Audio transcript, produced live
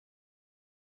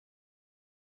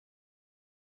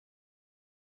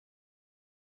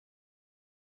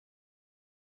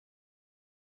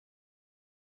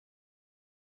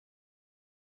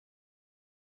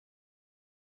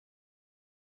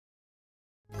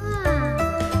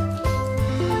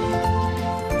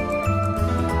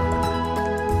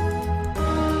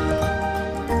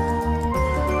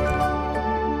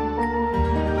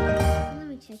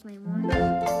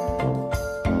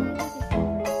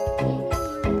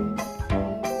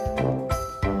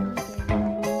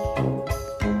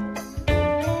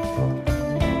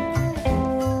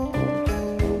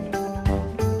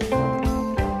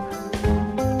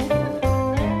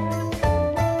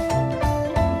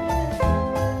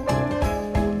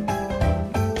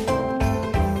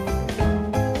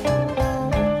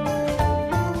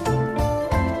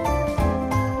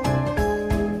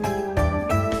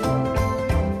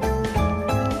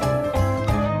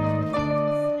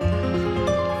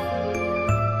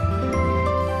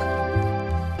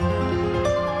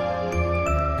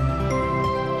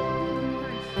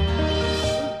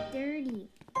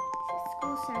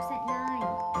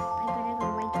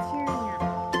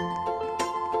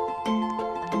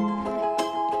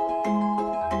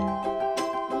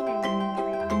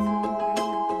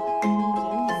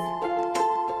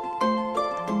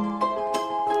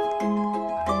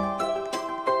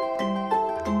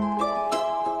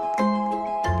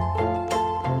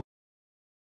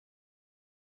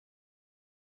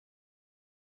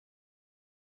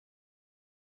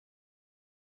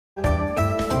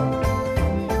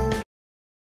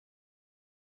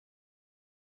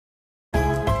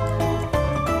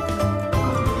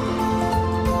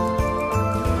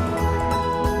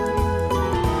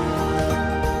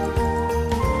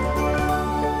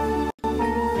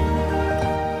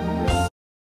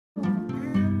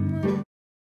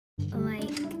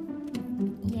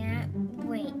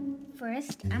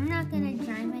first, I'm not gonna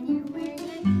drive anywhere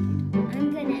yet.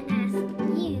 I'm gonna ask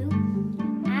you.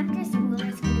 After school,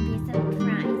 there's gonna be a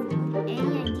surprise.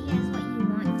 Any ideas what you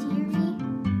want, Thierry?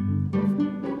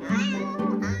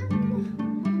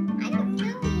 I don't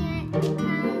know yet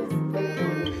because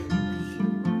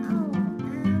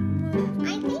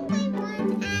I think I want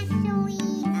actually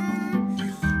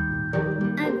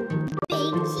a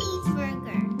big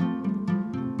cheeseburger.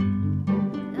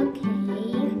 Okay.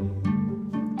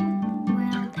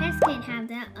 Well, pets can't have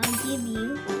that. I'll give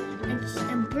you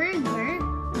a burger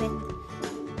with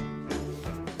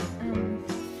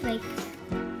like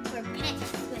for pets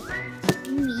with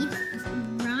meat,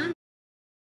 raw.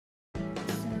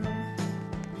 So,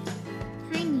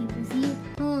 hi Newsy.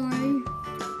 Hi.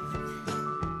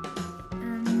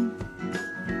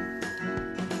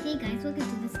 Hey guys, welcome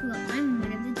to the school. I'm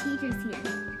one of the teachers here.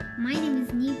 My name is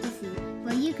Newsy,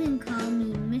 but you can call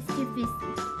me Mr.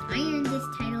 Fissy. I earned this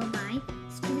title by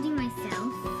scripting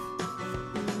myself.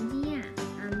 And yeah,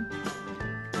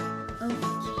 okay.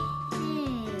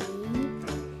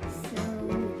 So,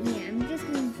 yeah, I'm just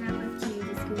gonna drop off to you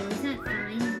to school. Is that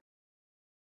fine?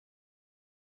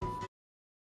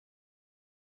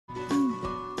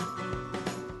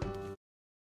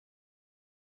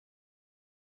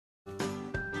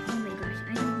 Oh my gosh,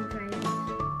 I have to drive.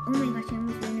 Oh my gosh, I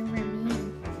almost ran over a man.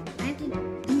 I have to.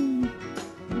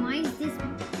 Why is this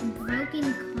broken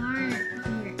car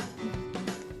here?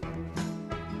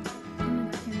 Oh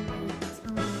my gosh, I'm late. It's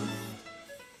almost.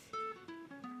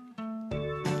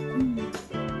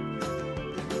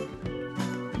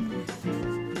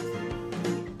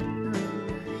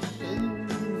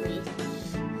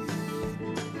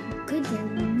 Good day,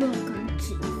 welcome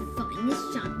to the finest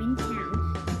shop in town,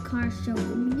 the car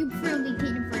showroom. You probably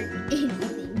can't afford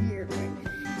anything here, but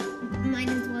might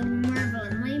as well marvel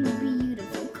at my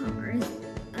beautiful cars.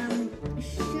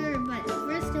 Sure, but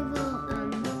first of all,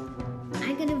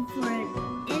 I can afford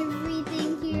everything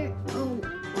here. Oh,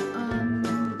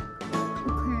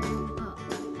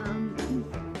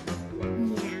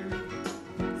 yeah.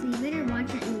 So you better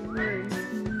watch out your words,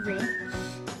 rich.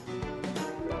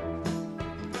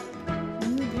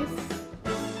 Ooh, this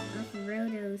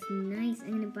off-roado's nice.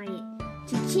 I'm gonna buy it.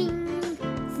 Cha-ching!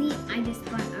 See, I just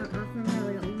bought our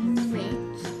off-roado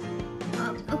rich.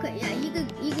 Okay, yeah, you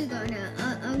could go now.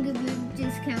 I'll give you a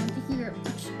discount here.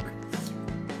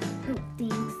 Oh,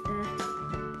 thanks.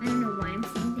 I don't know why I'm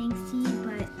saying thanks to you,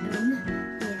 but yeah.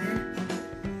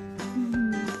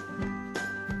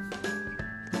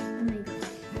 Oh my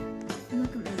gosh,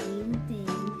 look at my new thing.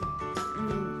 I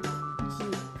mean,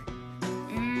 Jeep.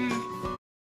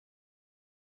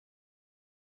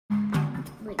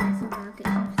 Wait, that's a rocket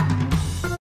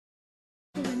ship.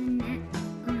 Oh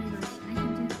my gosh, I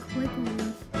have to quickly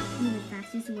move the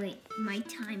fastest way. My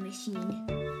time machine.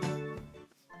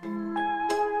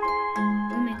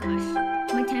 Oh my gosh,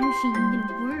 my time machine even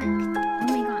worked. Oh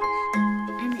my gosh,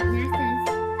 I'm at NASA's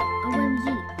OMG.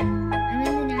 I'm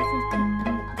in the NASA's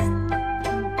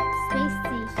space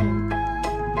station.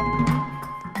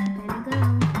 Gotta go.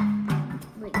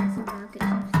 Wait, that's a rocket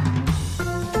ship.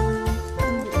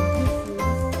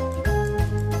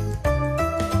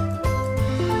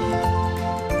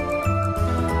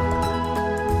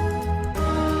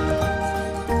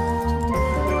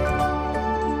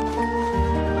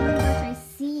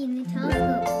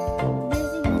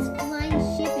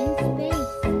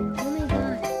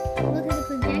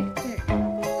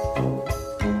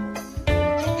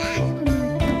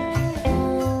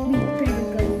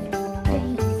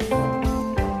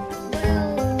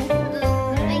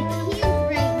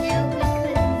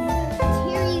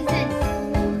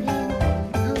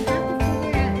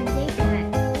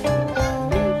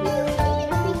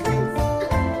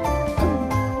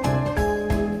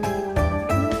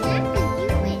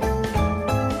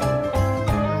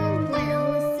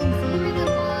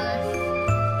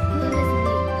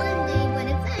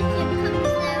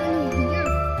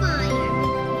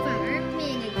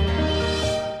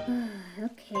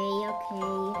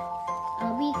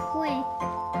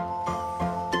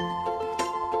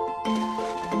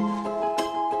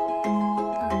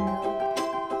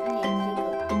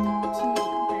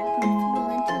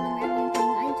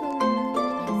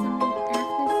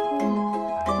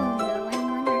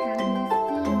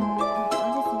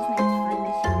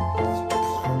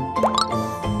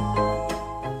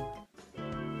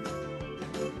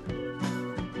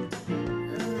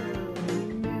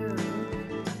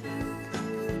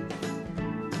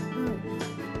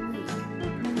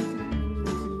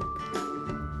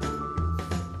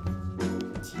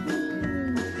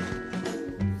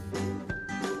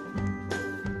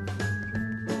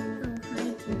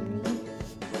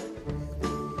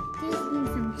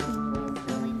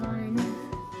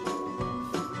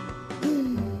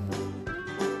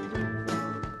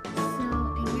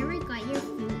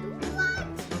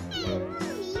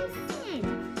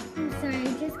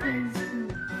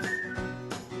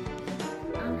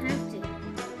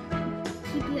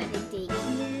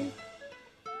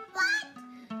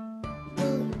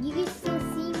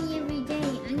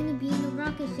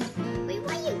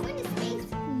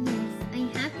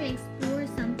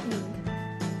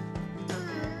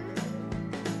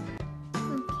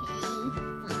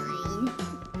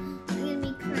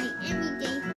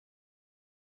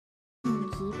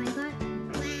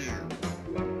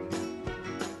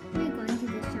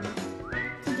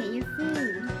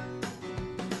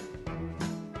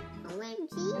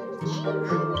 Oh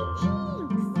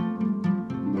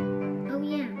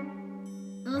yeah.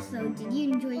 Also, did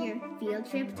you enjoy your field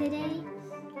trip today?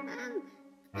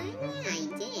 Yeah, I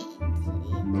did.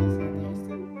 It just that there's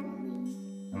some bullies.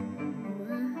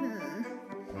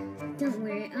 Don't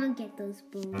worry, I'll get those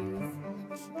bullies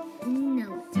in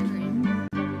no time.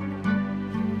 Oh,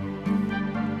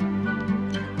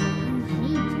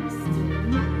 hey,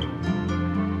 Justine.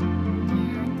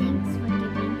 Yeah, thanks for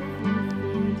giving free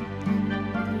food.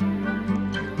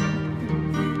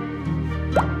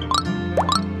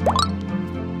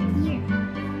 Here.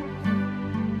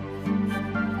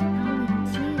 Only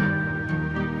two.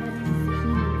 But this is the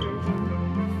human version.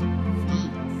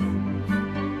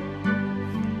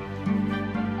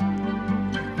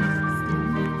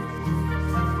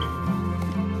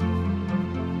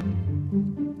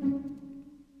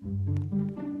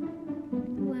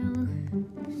 Well,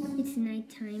 it's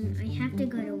nighttime. I have to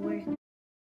go to work.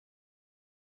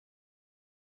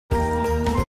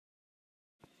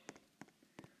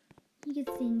 You can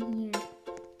sing